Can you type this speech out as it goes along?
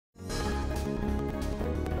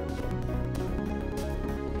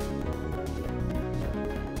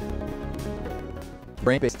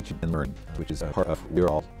brain-based teaching and learning, which is a part of what we're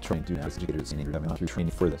all trying to do as educators, and we're having through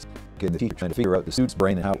training for this. Getting the teacher trying to figure out the student's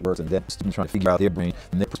brain and how it works, and then students trying to figure out their brain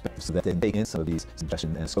and their perspective so that they can take in some of these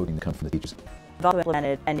suggestions and coding that come from the teachers. We've also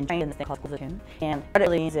implemented and trained in this thing called Schools Attune. And what it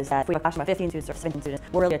really means is that if we have a classroom of 15 students or 17 students,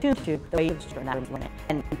 we're really attuned to the way the student that learning,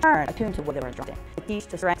 and in turn attuned to what they were instructing. To teach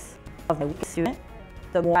the strengths of my weakest student,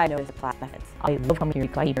 the more I know is the class methods. I love coming here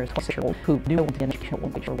because I hear 26-year-olds who do want to get an education at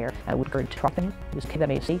one page or where I would encourage to try things. Just keep them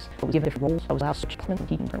SAES. I was given different roles. I was asked to implement and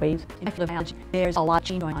teach in different ways. In my field of biology, there's a lot of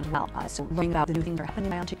change going on as well. So learning about the new things that are happening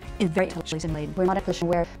in biology is very intellectually stimulating. We're not in a position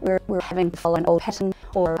where we're having to follow an old pattern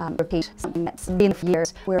or repeat something that's been for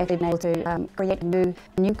years. We're actually able to create a new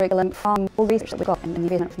curriculum from all the research that we've got and the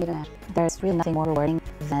investment from the internet. There's really nothing more rewarding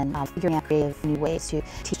than figuring out creative new ways to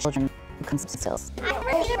teach children concepts skills.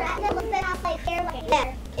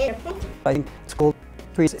 I think school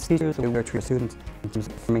treats its teachers the way we treat students in terms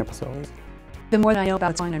of forming our facilities. The more that I know about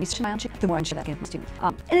what's going on in research in biology, the more I share that game with my students.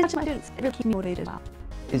 And it's actually my students. It really keeps me motivated as well.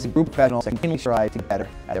 Is a group of professionals that continually strive to get better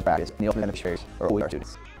at their practice, and the ultimate beneficiaries are always our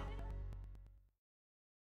students.